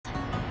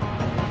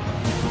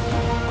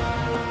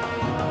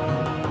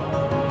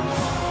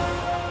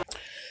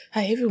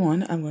Hi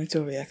everyone, I'm going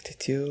to react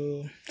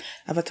to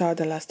Avatar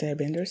The Last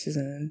Airbender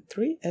Season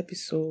 3,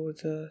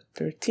 Episode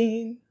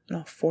 14,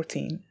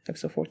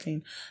 Episode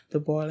 14, The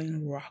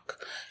Boiling Rock.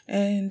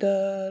 And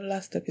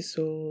last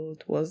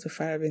episode was the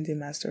Firebending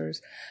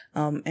Masters.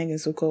 Aang and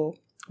Zuko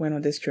went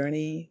on this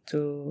journey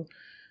to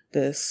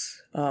this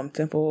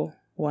temple,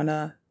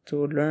 Wana,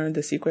 to learn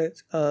the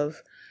secret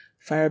of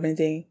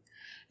firebending.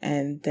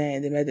 And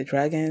then they met the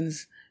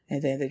dragons.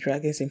 And then the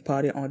dragons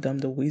imparted on them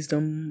the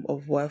wisdom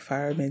of what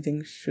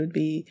firebending should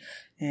be.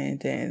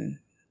 And then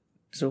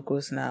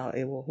Zuko's now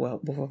able, well,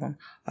 both of them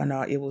are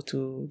now able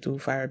to do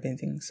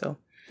firebending. So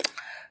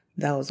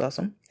that was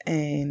awesome.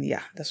 And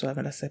yeah, that's what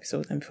happened last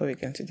episode. And before we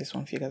get into this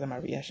one, if you guys are my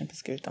reaction,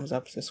 please give it a thumbs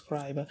up,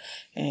 subscribe,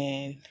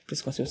 and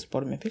please consider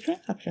supporting my Patreon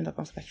at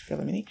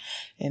patreon.com/feelmini.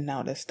 And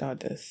now let's start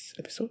this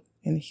episode.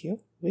 And here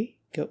we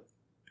go.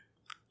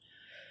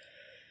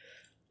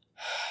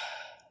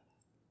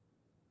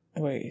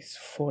 Wait, it's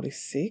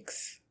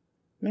 46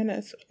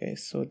 minutes? Okay,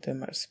 so there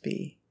must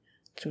be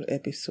 2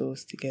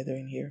 episodes together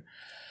in here.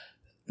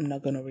 I'm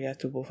not gonna react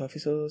to both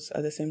episodes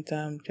at the same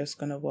time. Just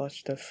gonna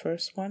watch the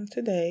first one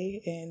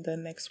today and the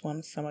next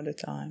one some other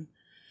time.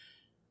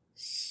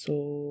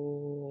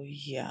 So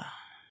yeah.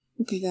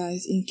 Okay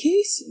guys, in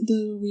case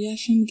the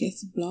reaction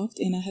gets blocked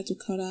and I had to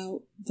cut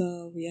out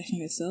the reaction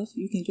itself,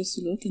 you can just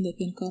look in the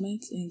pinned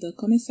comment in the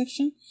comment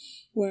section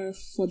where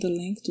for the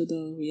link to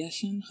the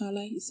reaction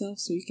highlight itself,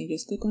 so you can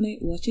just click on it,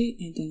 watch it,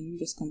 and then you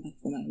just come back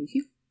for my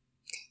review.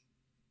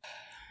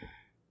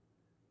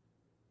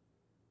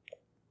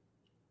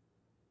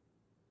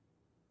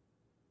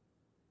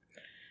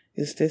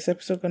 Is this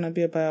episode gonna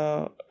be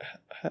about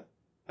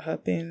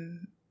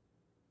helping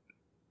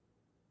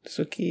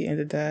Suki and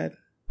the dad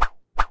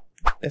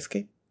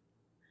escape?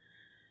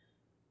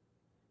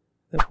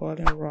 The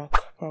Boiling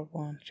Rock, Part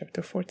 1,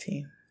 Chapter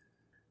 14.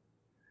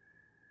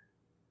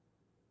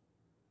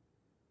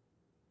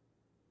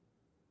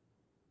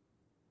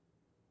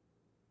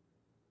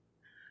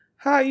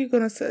 How are you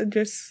gonna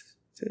just?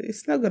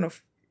 It's not gonna.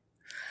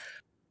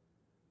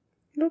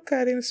 Look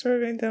at him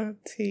serving them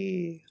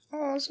tea.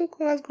 Oh,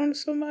 Zuko has grown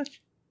so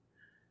much.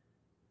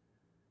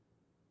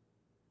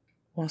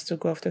 Wants to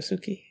go after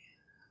Suki.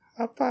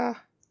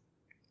 Papa.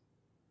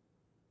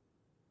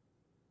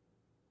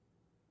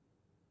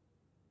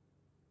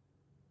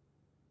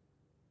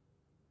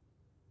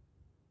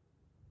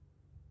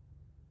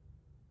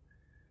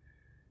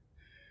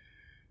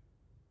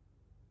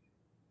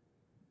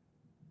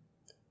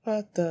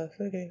 What the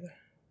fuck?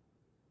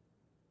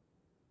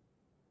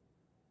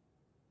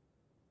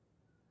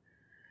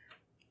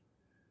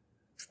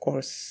 Of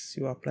course,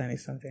 you are planning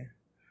something.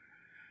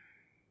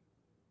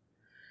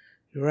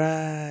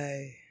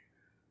 Right.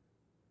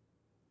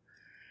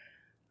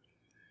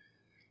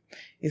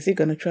 Is he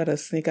gonna try to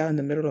sneak out in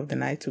the middle of the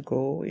night to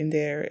go in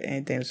there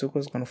and then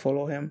Zuko's gonna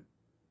follow him?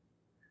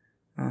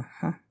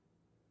 Uh-huh.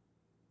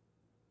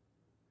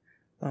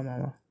 Oh,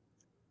 mama.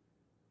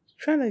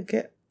 Trying to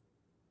get...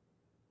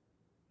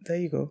 There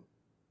you go.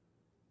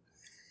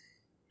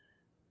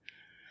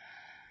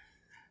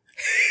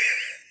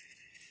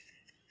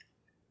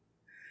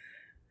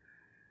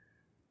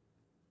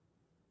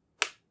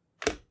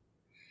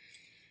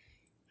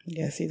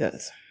 Yes, he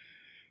does.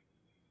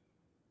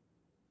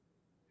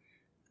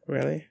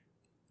 Really?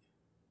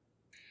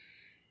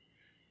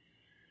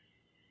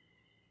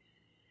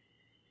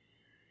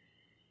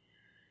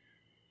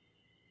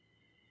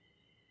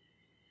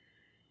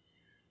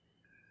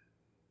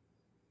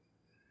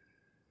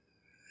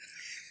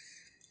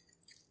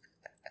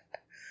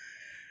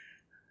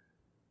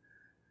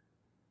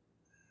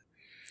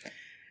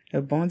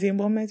 A bonding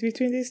moment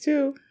between these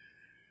two.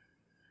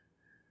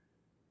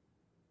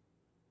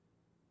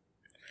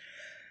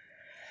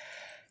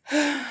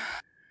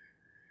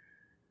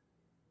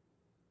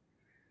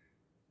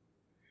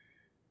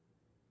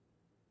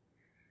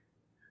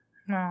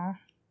 No.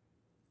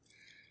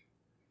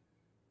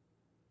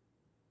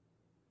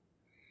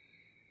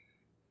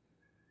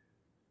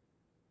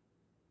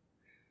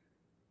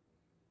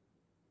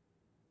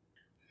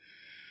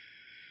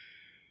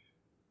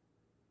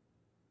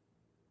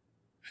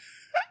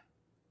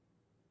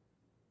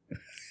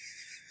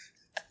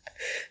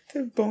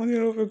 They're bonding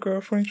over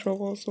girlfriend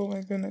troubles. Oh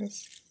my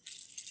goodness.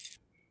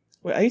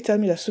 Wait, are you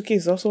telling me that Suki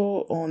is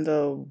also on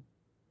the...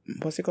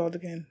 What's it called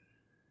again?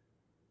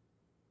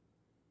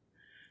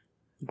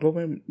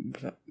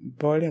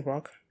 Boiling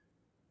Rock?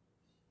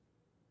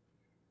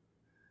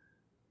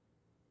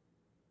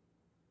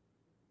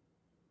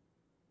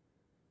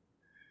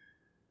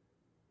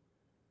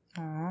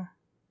 Aww.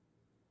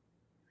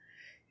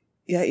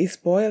 Yeah, it's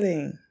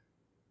boiling.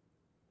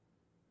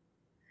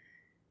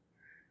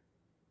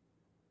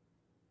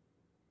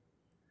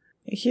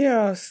 Here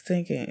I was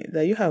thinking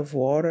that you have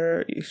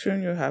water, you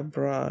shouldn't you have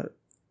brought...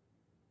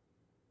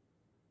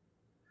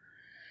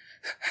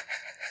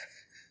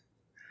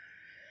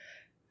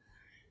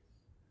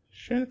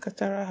 Shouldn't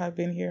Katara have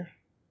been here?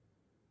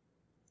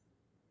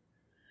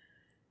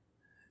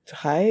 To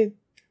hide?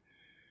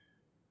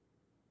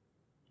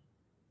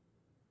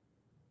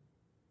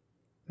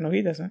 No,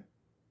 he doesn't.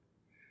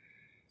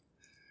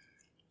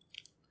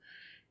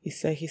 He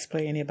said he's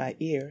playing it by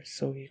ear,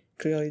 so he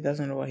clearly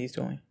doesn't know what he's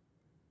doing.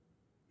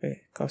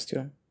 Okay,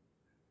 costume.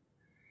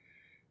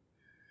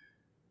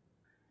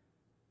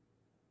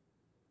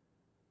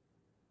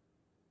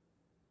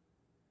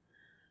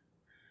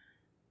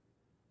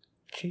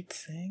 Cheat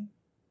Sing?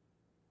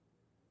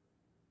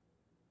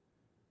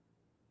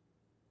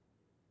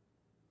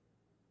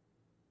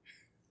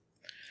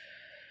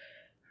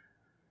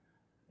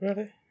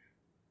 Really?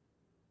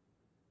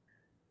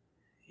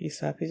 He's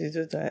happy to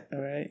do that,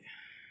 alright.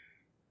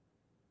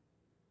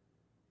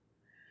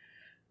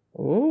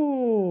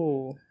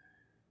 Oh,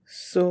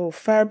 so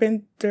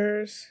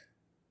firebenders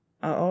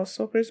are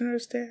also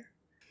prisoners there?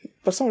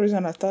 For some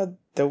reason, I thought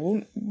there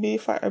wouldn't be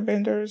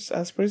firebenders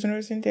as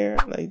prisoners in there.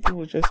 Like, it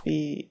would just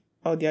be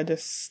all the other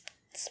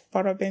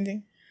spider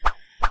bending.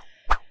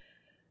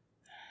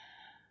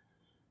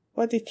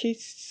 What did she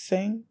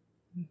sing?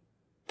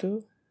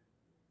 Do?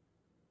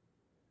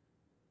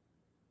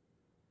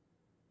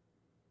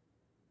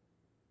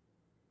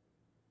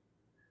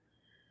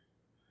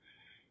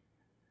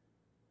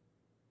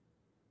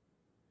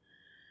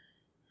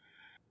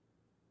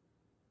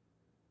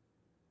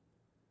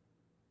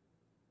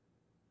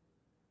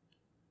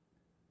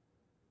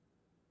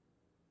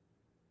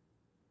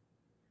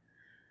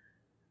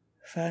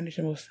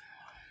 Foundation was.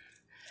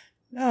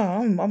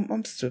 No,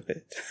 I'm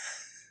stupid.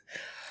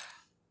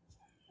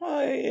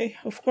 Oh, yeah,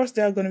 of course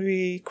there are gonna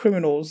be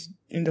criminals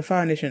in the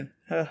Fire Nation.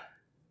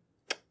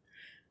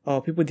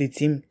 Oh, people did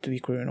seem to be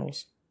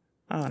criminals.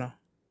 I don't know.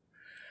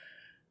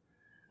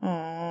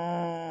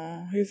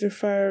 Oh, he's a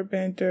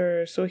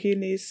firebender, so he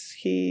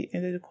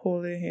ended up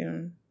calling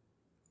him.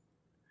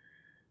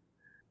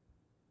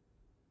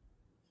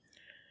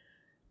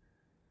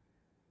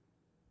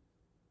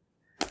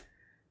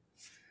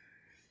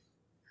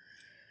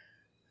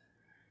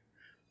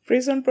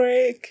 Prison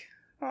Break.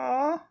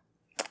 Aw,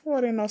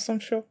 what an awesome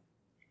show.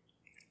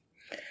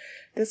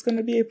 There's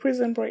gonna be a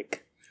Prison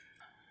Break.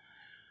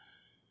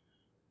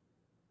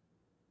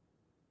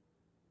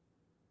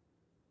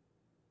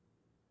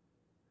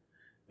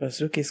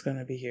 Bazuki's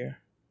gonna be here.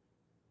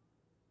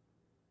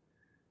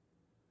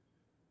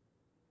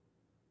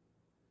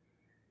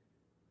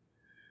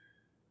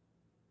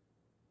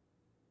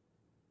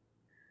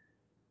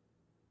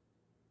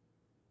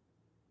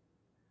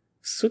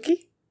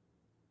 Suki?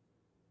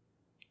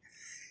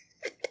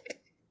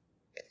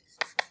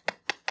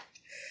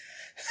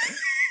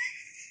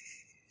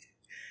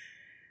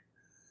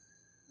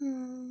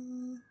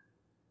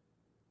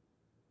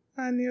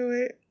 I knew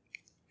it.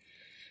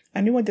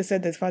 I knew when they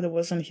said that father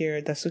wasn't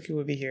here, that Suki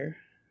would be here.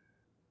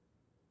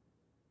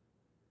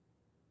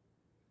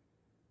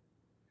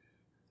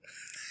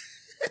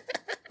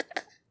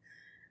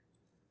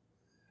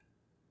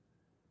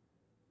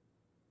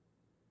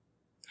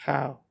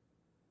 How?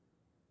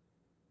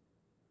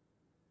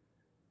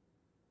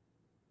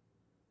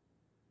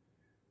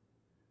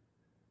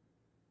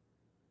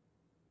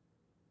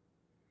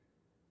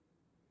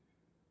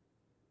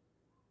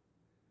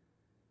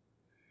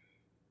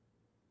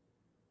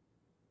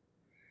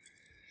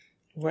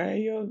 Where are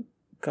your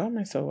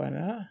garments or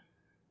whatnot?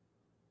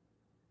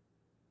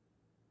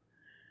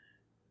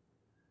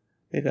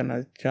 They're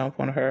gonna jump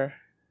on her.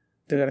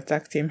 They're gonna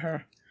tag team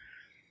her.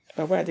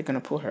 But where are they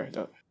gonna pull her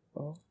though?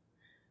 Oh.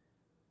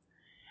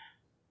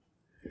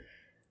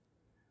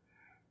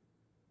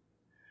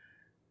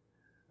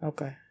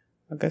 Okay.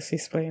 I guess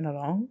he's playing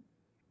along.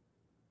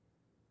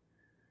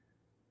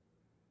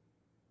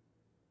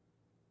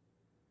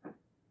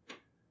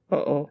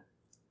 Uh-oh.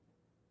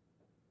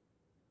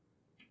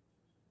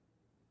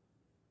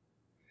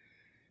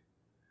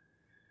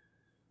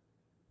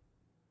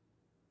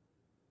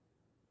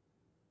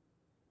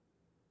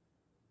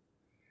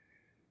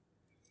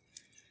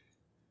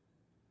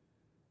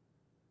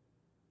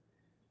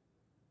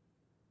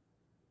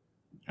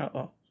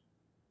 Uh-oh.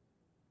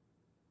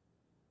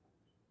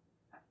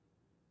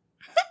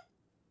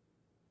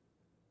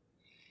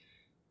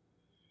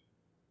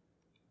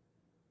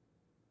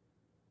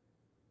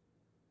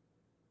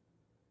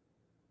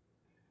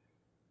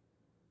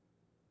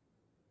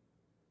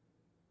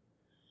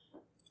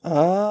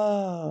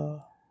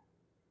 Oh.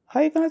 How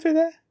you gonna do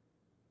that?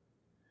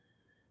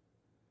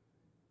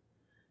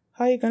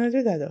 How you gonna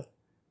do that though?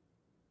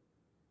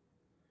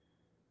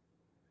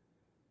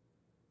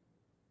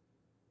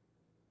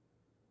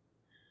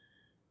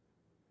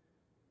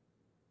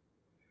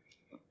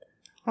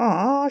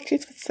 Oh,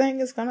 Chief Sing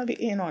is gonna be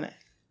in on it.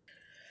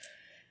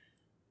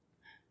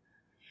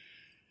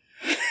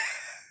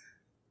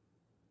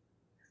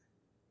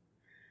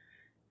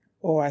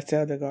 Oh, I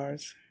tell the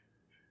guards.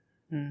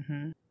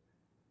 Mm-hmm.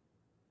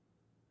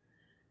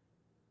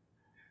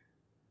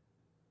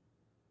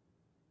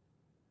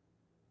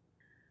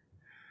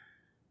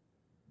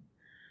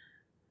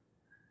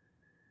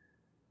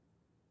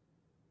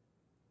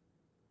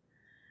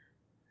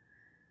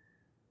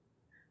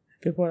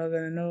 People are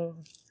gonna know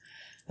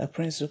that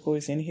Prince Zuko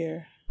is in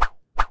here.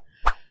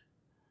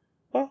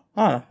 Well,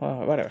 I don't know.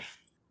 Well, whatever.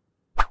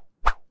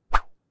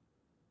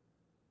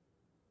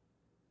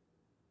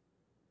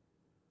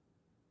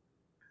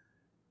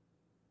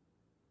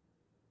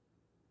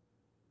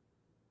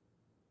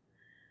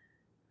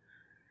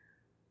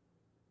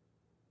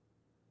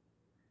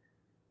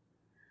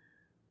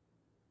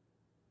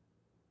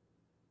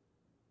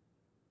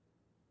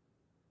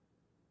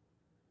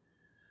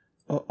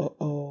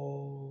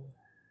 Oh.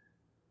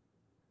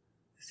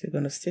 Is he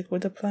gonna stick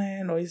with the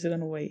plan or is he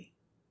gonna wait?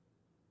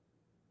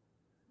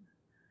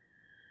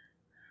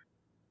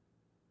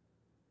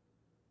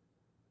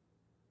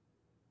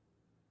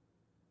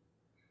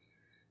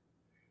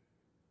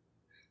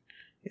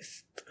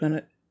 It's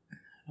gonna.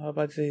 How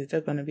about to say, is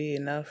there gonna be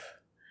enough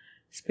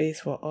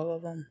space for all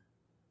of them?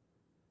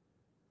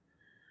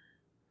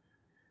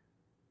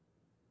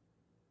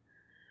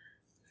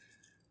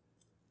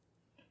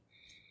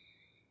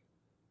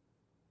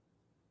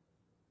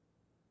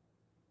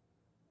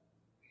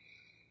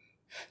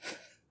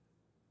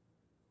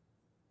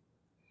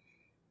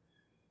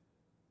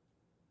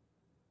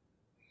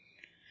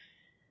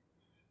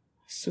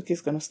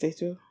 Suki's gonna stay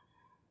too.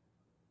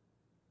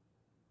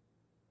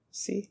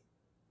 See?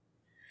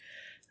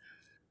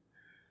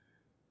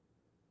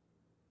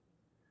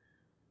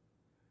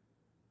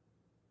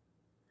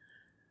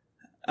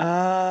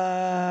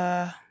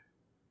 Ah.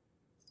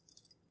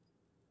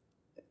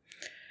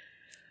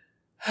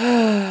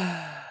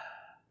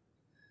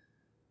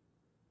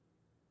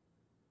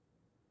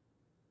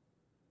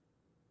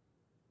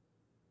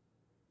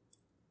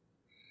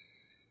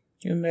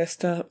 You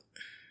messed up.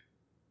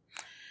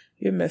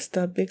 You messed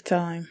up big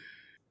time.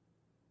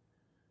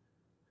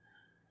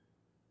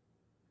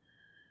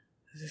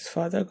 Is his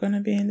father gonna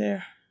be in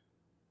there?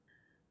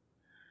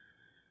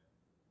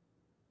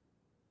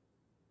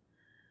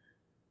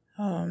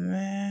 Oh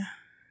man.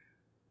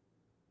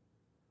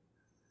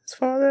 His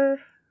father.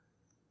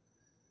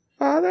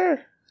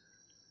 Father.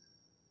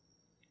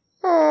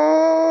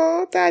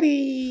 Oh,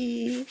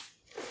 daddy.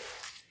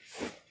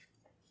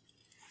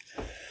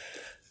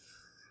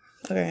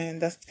 Okay,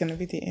 and that's gonna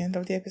be the end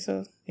of the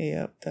episode.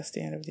 Yep, that's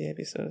the end of the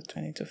episode.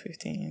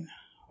 22:15.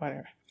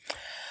 Whatever.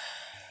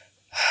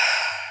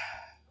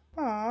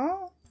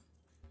 Aww.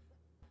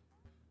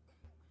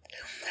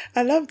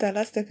 I love that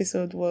last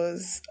episode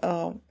was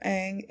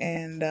Aang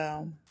and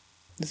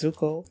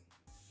Zuko,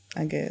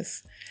 I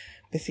guess.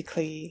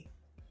 Basically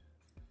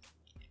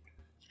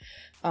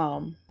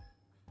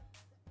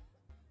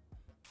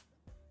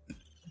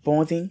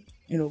bonding,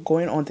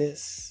 going on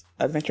this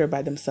adventure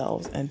by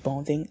themselves and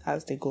bonding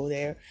as they go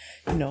there,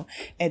 and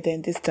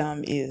then this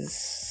time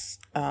is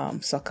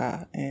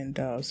Sokka and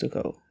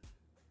Zuko.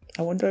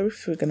 I wonder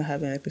if we're gonna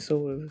have an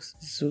episode with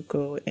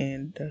Zuko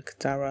and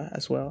Katara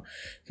as well,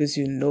 because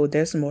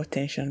there's more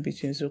tension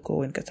between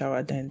Zuko and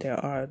Katara than there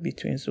are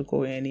between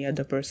Zuko and any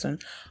other person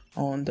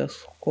on the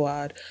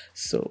squad.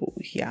 So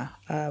yeah,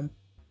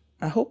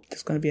 I hope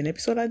there's gonna be an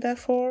episode like that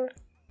for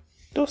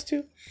those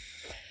two.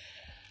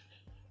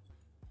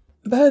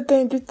 But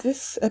then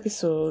this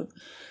episode,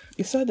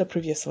 you saw the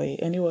previously,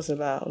 and it was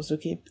about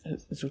Suki,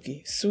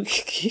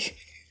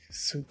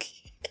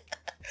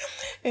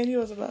 and it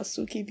was about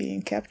Suki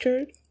being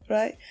captured,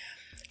 right?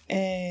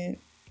 And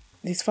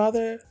his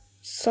father,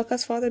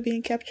 Sokka's father,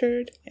 being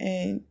captured,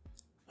 and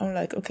I'm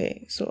like,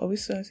 okay, so are we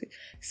going to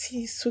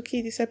see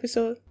Suki this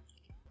episode?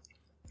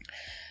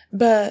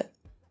 But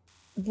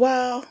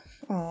while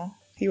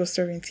he was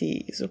serving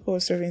tea, Zuko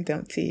was serving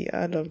them tea.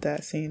 I love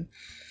that scene.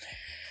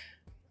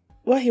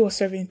 While he was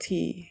serving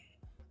tea,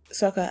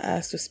 Sokka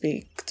asked to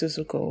speak to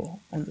Zuko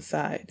on the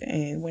side,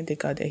 and when they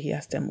got there, he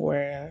asked them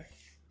where,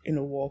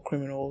 war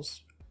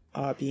criminals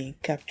are being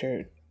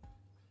captured,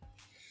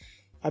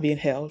 are being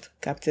held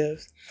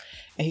captive,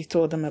 and he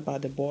told them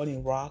about the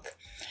boiling rock,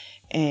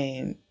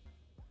 and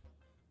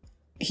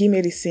he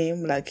made it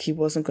seem like he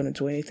wasn't going to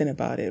do anything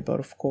about it, but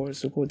of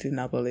course Zuko did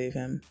not believe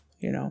him,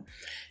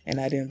 and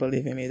I didn't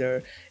believe him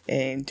either.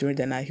 And during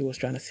the night he was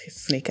trying to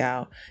sneak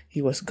out. He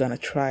was gonna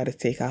try to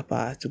take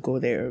Appa to go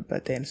there,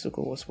 but then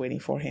Zuko was waiting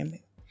for him,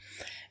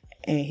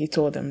 and he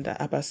told them that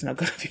Appa's not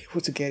gonna be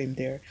able to get him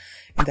there,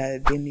 and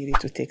that they needed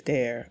to take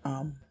their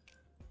war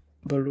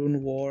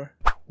balloon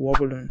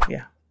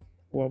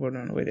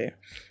with there.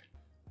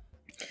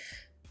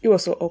 It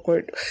was so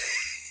awkward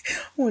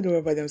when they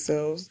were by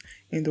themselves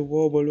in the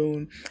war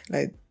balloon.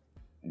 Like,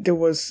 there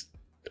was,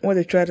 when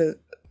they tried to,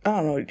 I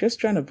don't know, just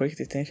trying to break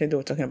the tension. They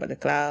were talking about the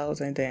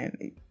clouds, and then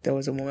there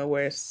was a moment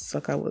where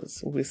Sokka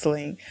was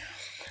whistling.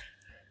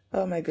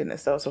 Oh my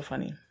goodness, that was so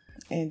funny.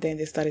 And then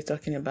they started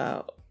talking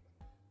about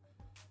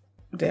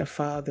their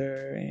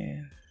father,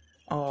 and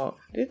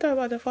they talk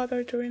about their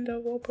father during the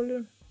war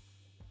balloon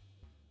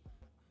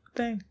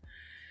thing.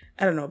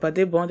 I don't know, but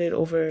they bonded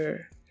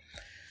over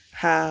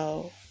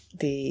how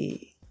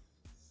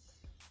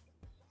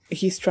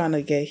he's trying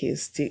to get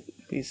his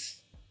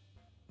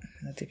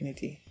not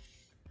dignity.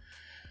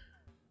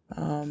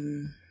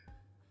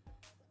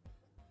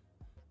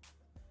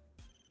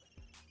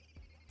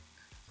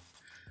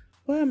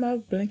 Why am I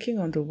blinking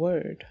on the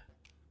word?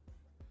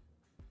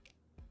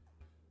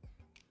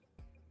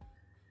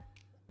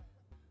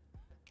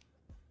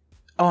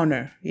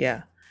 Honor,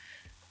 yeah.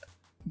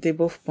 They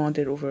both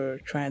bonded over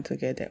trying to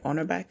get their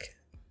honor back,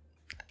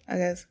 I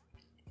guess.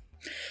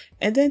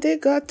 And then they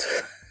got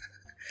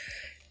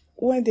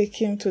when they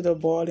came to the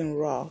boiling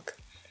rock,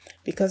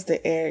 because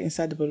the air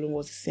inside the balloon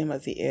was the same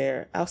as the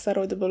air outside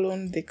of the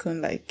balloon, they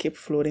couldn't keep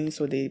floating,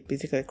 so they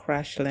basically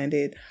crash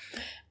landed.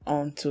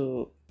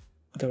 onto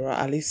the rock.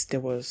 At least there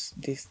was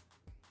this.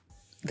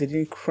 They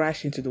didn't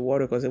crash into the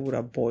water because they would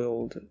have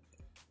boiled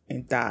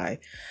and die.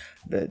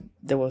 But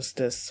there was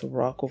this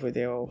rock over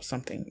there or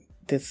something.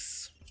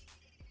 This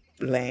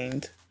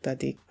land that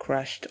they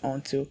crashed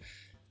onto.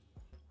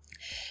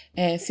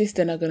 And since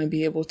they're not going to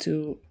be able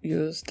to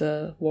use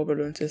the war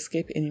balloon to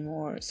escape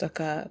anymore,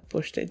 Sokka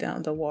pushed it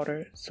down the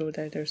water so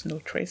that there's no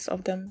trace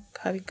of them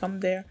having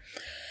come there.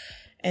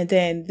 And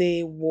then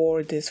they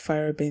wore this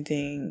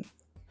firebending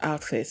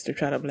outfits to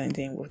try to blend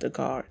in with the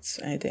guards.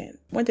 And then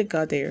when they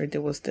got there,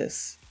 there was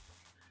this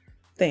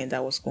thing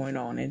that was going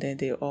on. And then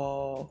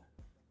the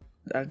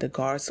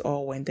guards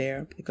all went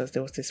there because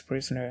there was this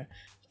prisoner,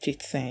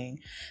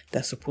 Chit-Sang,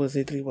 that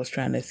supposedly was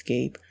trying to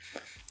escape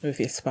with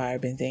his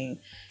firebending.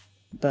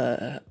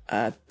 But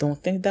I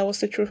don't think that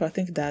was the truth. I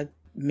think that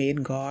main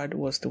guard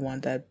was the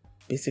one that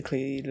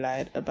basically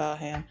lied about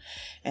him.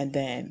 And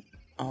then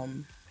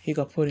he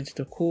got put into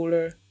the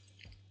cooler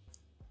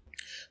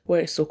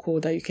where it's so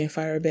cold that you can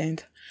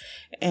firebend.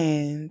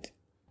 And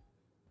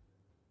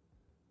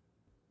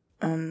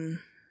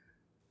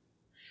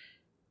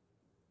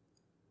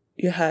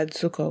you had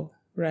Zuko,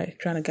 right,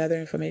 trying to gather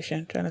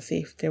information, trying to see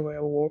if there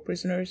were war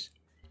prisoners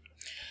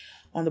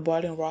on the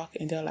boiling rock,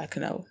 and they're like,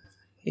 no.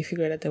 He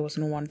figured that there was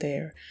no one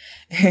there.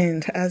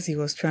 And as he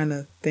was trying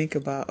to think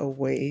about a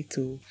way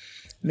to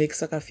make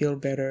Sokka feel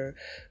better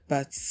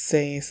by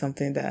saying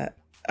something that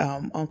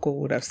Uncle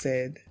would have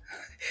said,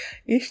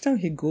 each time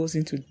he goes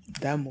into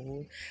that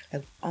mode,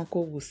 like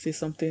Uncle will say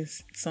something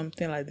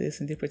like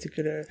this in this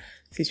particular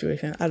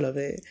situation. I love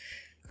it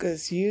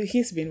because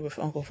he's been with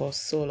Uncle for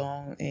so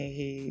long and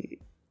he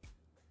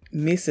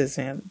misses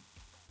him.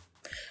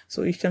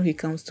 So each time he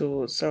comes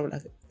to sort of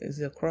like is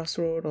it a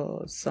crossroad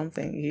or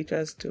something, he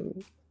tries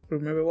to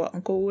remember what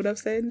Uncle would have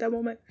said in that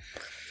moment.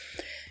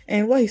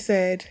 And what he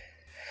said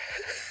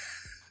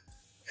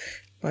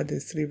about the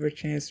silver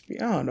chance,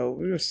 I don't know.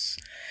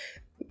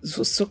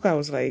 Sokka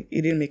was like,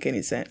 it didn't make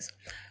any sense.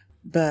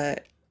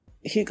 But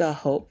he got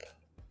hope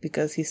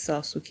because he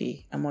saw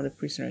Suki among the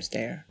prisoners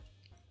there.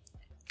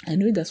 I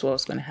knew that's what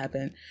was going to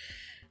happen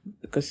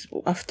because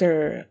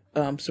after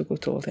Zuko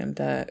told him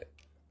that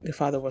the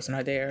father was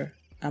not there,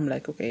 I'm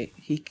like, okay,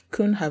 he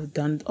couldn't have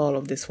done all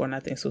of this for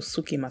nothing. So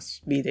Suki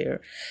must be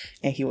there.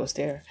 And he was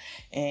there.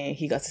 And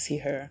he got to see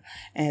her.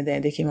 And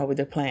then they came up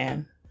with a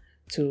plan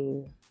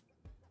to,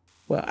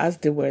 well, as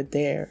they were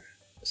there,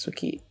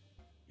 Suki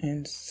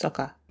and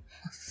Suki,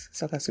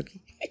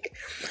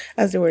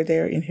 as they were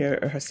there in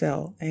her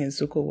cell, and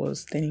Zuko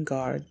was standing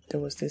guard,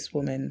 there was this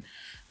woman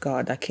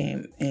guard that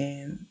came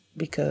in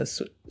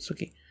because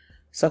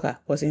Sokka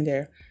was in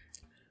there.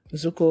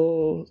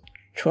 Zuko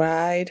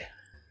tried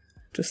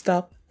to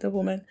stop the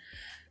woman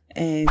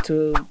and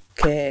to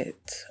get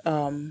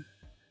the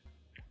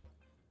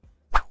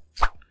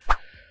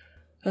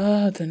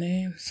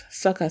names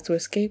Sokka to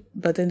escape,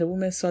 but then the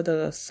woman saw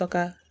the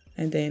Sokka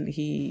and then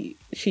she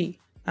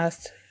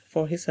asked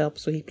for his help,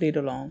 so he played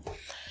along.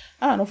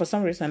 I don't know, for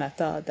some reason I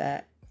thought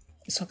that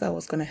Sokka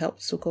was gonna help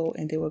Zuko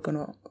and they were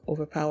gonna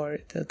overpower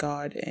the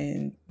guard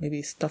and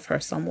maybe stuff her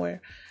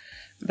somewhere,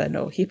 but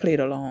no, he played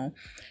along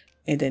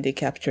and then they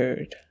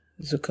captured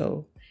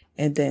Zuko.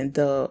 And then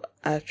the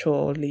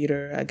actual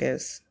leader, I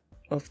guess,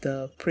 of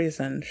the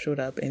prison showed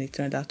up, and it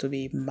turned out to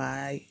be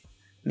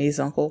May's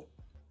uncle.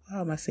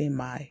 How am I saying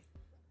May?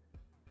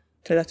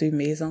 Turned out to be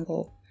May's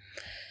uncle.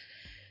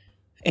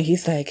 And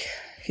he's like,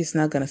 he's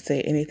not going to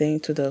say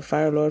anything to the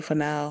Fire Lord for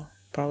now,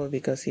 probably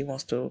because he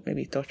wants to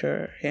maybe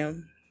torture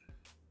him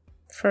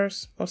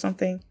first or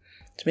something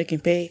to make him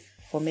pay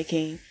for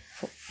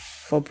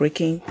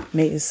breaking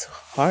May's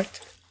heart,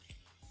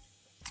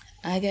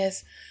 I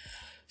guess.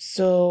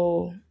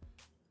 So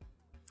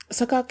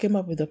Sokka came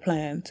up with a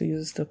plan to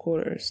use the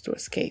coolers to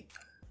escape.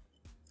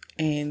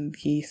 And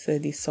he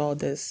said he saw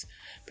this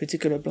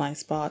particular blind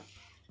spot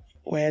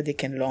where they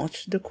can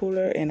launch the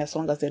cooler, and as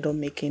long as they don't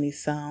make any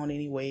sound,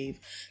 any wave,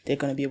 they're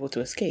going to be able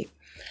to escape.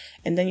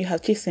 And then you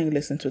have Chit-Sang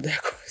listen to their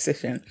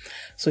conversation.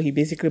 So he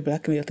basically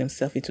blackmailed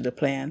himself into the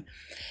plan.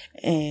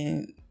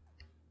 And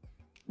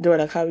they were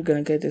like, how are we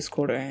going to get this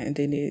cooler? And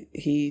then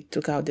he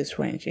took out this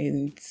wrench,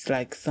 and it's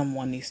like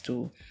someone needs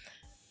to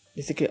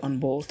basically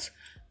unbolt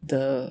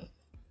the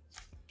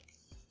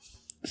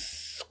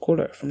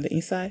cooler from the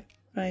inside,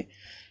 right?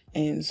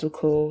 And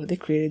Zuko, they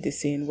created this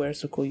scene where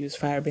Zuko used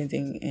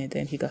firebending and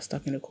then he got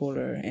stuck in the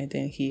cooler and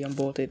then he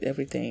unbolted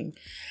everything.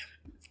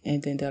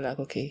 And then they're like,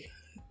 okay,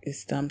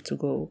 it's time to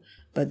go.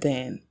 But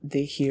then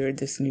they hear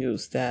this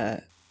news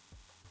that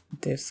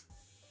there's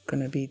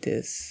gonna be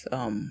this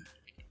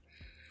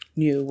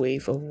new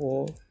wave of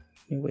war.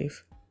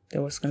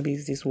 There was gonna be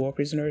these war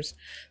prisoners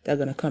that are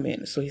gonna come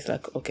in. So he's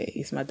like, okay,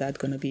 is my dad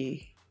gonna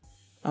be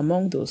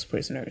among those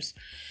prisoners?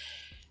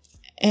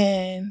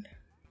 And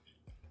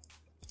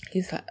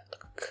he's like,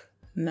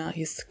 nah,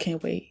 he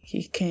can't wait.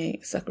 He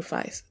can't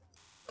sacrifice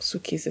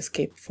Suki's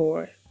escape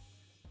for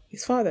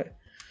his father.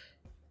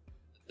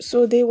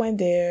 So they went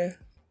there,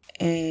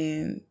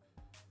 and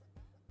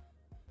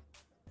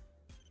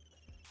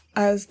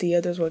as the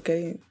others were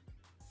getting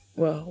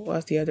well,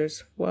 what's the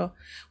others? Well,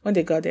 when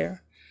they got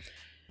there,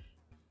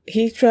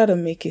 he tried to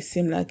make it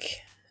seem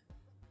like,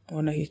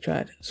 well, no, he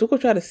tried. Zuko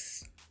tried to,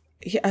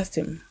 he asked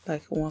him,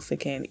 like, once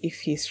again,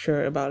 if he's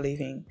sure about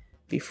leaving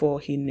before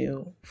he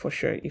knew for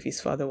sure if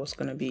his father was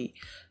going to be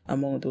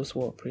among those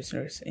war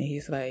prisoners. And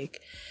he's like,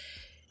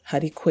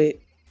 had he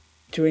quit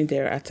during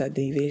their attack,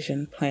 the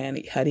invasion plan,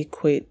 had he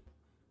quit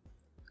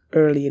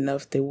early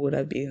enough, they wouldn't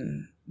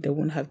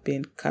have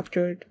been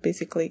captured,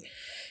 basically.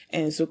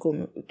 And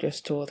Zuko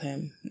just told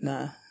him,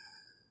 nah,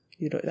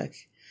 you know, like,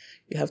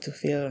 you have to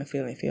fail and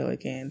fail and fail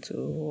again to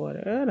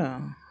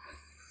whatever.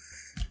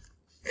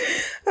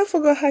 I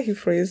forgot how he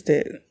phrased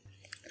it.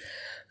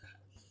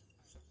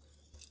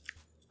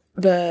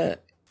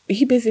 But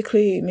he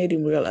basically made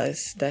him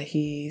realize that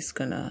he's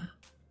gonna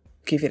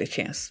give it a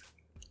chance.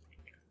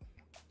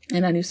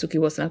 And I knew Suki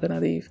was not gonna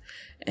leave,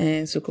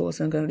 and Suko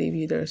wasn't gonna leave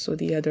either. So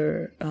the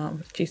other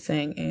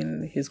Chisang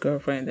and his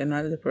girlfriend,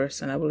 another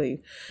person, I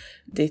believe,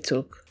 they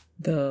took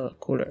the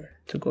cooler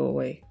to go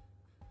away.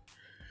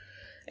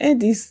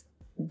 And these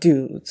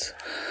dudes,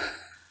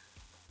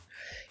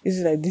 it's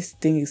like this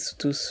thing is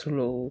too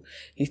slow.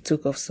 He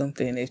took off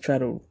something. They tried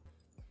to,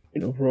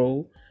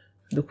 roll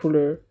the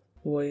cooler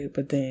away,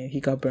 but then he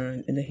got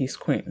burned, and then he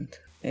screamed,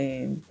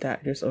 and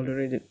that just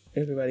alerted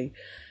everybody.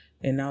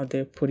 And now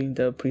they're putting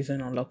the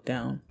prison on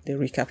lockdown. They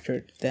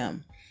recaptured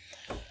them.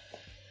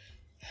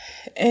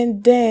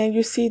 And then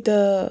you see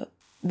the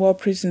war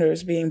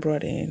prisoners being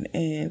brought in,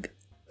 and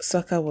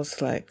Sokka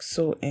was like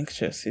so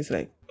anxious. He's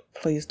like,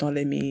 please don't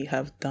let me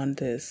have done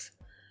this.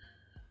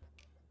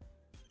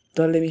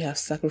 Don't let me have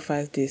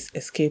sacrificed this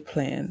escape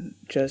plan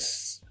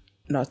just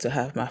not to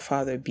have my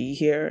father be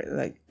here.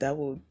 Like, that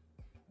would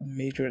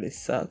majorly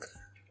suck.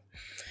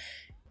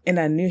 And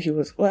I knew he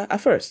was, well,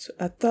 at first,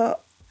 I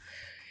thought,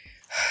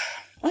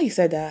 when he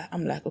said that,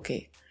 I'm like,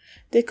 okay,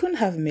 they couldn't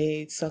have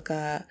made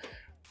Sokka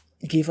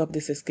give up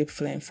this escape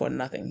plan for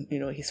nothing.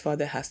 His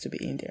father has to be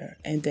in there.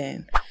 And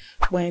then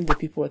when the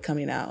people were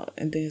coming out,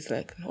 and then it's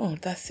like, oh,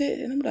 that's it.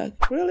 And I'm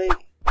like, really?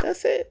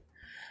 That's it?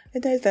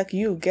 And then it's like,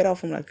 you get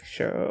off. I'm like,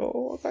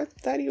 sure, I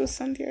thought he was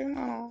sent here.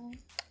 No,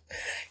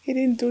 he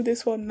didn't do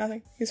this for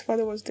nothing. His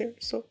father was there.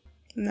 So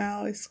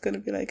now it's going to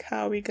be like,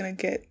 how are we going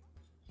to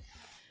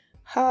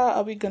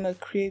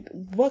create,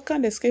 what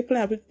kind of escape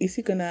plan is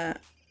he going to,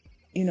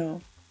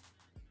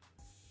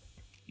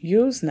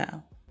 use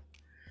now?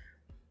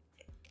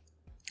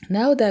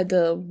 Now that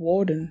the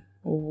warden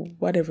or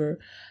whatever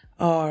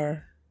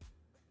are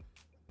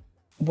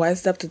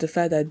wised up to the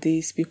fact that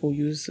these people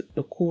use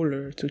the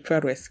cooler to try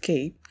to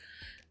escape,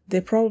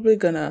 they're probably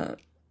gonna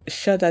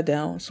shut that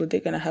down. So they're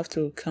gonna have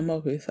to come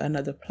up with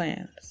another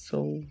plan.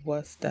 So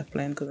what's that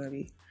plan gonna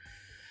be?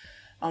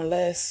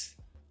 Unless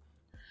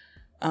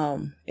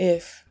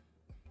if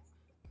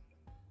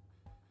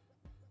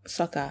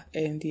Sokka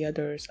and the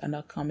others are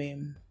not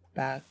coming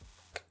back,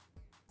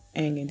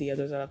 and the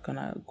others are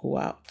gonna go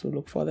out to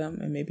look for them,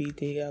 and maybe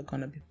they are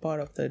gonna be part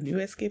of the new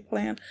escape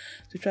plan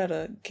to try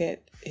to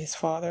get his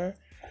father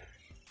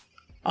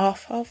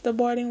off of the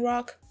boiling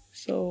rock.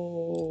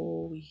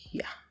 So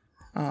yeah,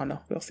 I don't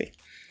know, we'll see.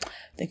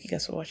 Thank you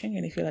guys for watching,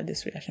 and if you like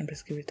this reaction,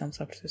 please give it a thumbs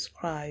up,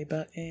 subscribe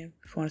button.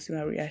 If you want to see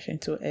my reaction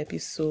to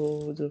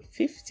episode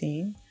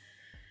 15,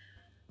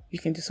 you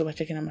can do so by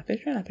checking out my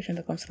Patreon at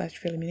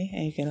patreon.com/feelimini,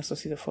 and you can also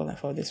see the full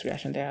length of this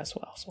reaction there as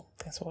well. So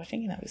thanks for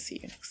watching, and I will see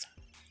you next time.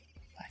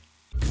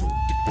 Bye.